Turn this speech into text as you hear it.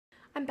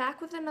I'm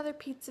back with another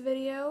pizza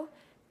video,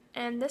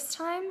 and this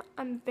time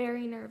I'm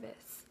very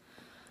nervous.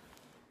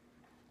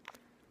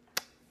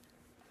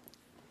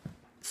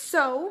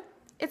 So,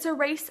 it's a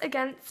race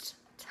against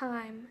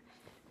time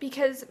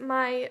because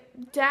my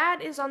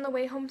dad is on the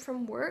way home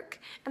from work,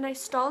 and I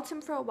stalled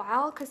him for a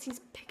while because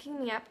he's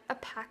picking me up a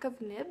pack of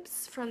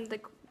nibs from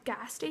the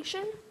gas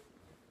station.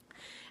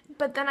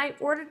 But then I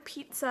ordered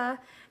pizza,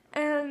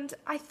 and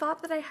I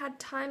thought that I had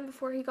time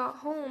before he got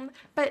home,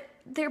 but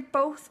they're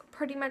both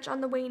pretty much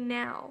on the way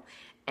now.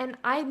 And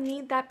I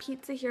need that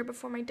pizza here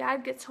before my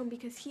dad gets home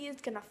because he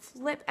is gonna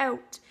flip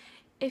out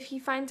if he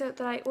finds out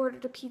that I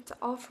ordered a pizza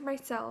all for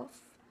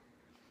myself.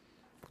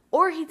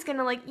 Or he's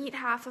gonna like eat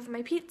half of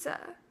my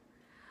pizza.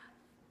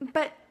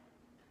 But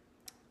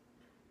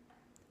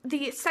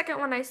the second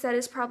one I said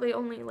is probably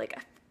only like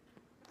a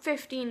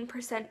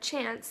 15%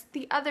 chance.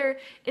 The other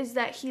is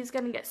that he's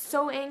gonna get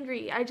so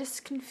angry. I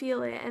just can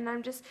feel it, and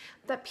I'm just,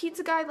 that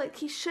pizza guy, like,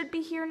 he should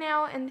be here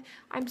now, and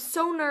I'm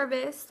so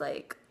nervous.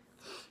 Like,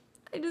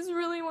 I just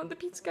really want the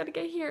pizza guy to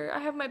get here. I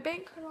have my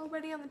bank card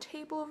already on the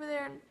table over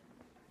there, and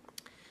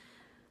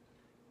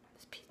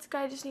this pizza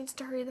guy just needs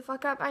to hurry the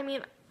fuck up. I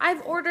mean,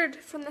 I've ordered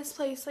from this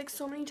place like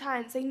so many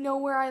times. They know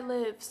where I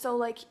live, so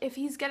like if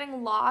he's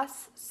getting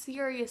lost,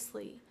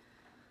 seriously.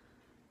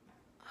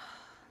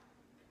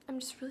 I'm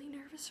just really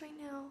nervous right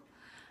now.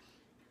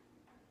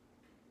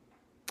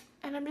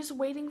 And I'm just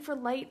waiting for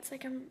lights.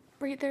 Like,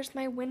 there's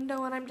my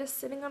window, and I'm just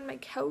sitting on my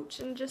couch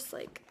and just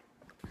like,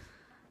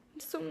 I'm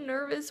so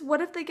nervous.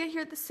 What if they get here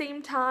at the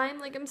same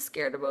time? Like, I'm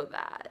scared about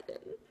that.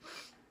 And,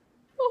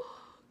 oh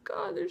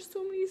God, there's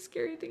so many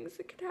scary things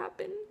that could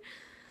happen.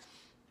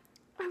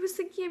 I was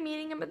thinking of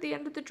meeting him at the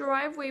end of the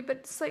driveway, but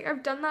it's like,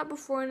 I've done that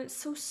before and it's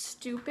so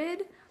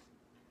stupid.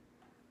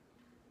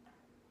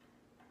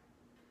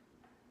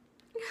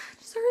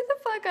 Just hurry the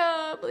fuck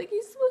up. Like,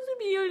 he's supposed to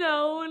be here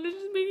now, and it's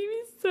just making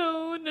me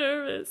so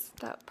nervous.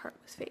 That part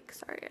was fake.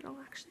 Sorry, I don't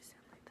actually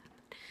sound like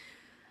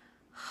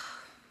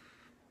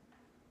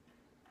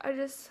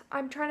that.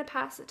 I'm trying to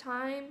pass the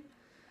time.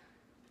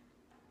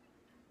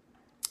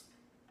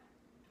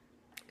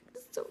 I'm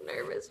just so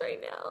nervous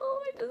right now.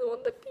 I just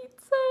want the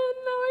pizza.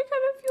 Now I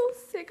kind of feel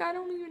sick. I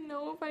don't even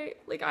know if I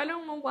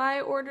don't know why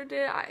I ordered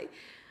it.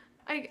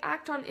 I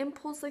act on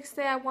impulse, like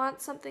say I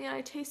want something and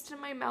I taste it in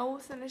my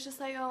mouth and it's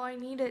just like, oh, I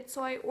need it.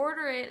 So I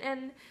order it,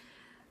 and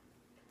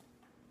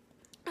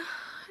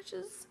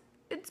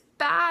it's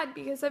bad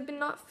because I've been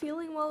not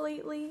feeling well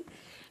lately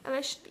and I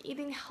should be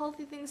eating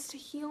healthy things to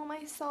heal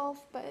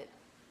myself, but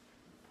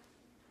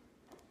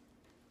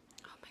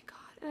oh my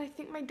God. And I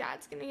think my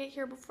dad's gonna get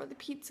here before the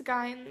pizza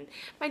guy, and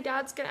my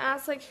dad's gonna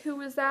ask like, who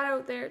was that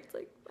out there? It's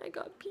like, I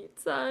got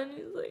pizza, and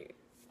he's like,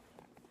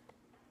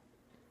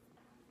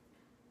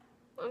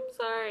 I'm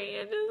sorry,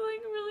 I'm just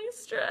like really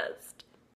stressed.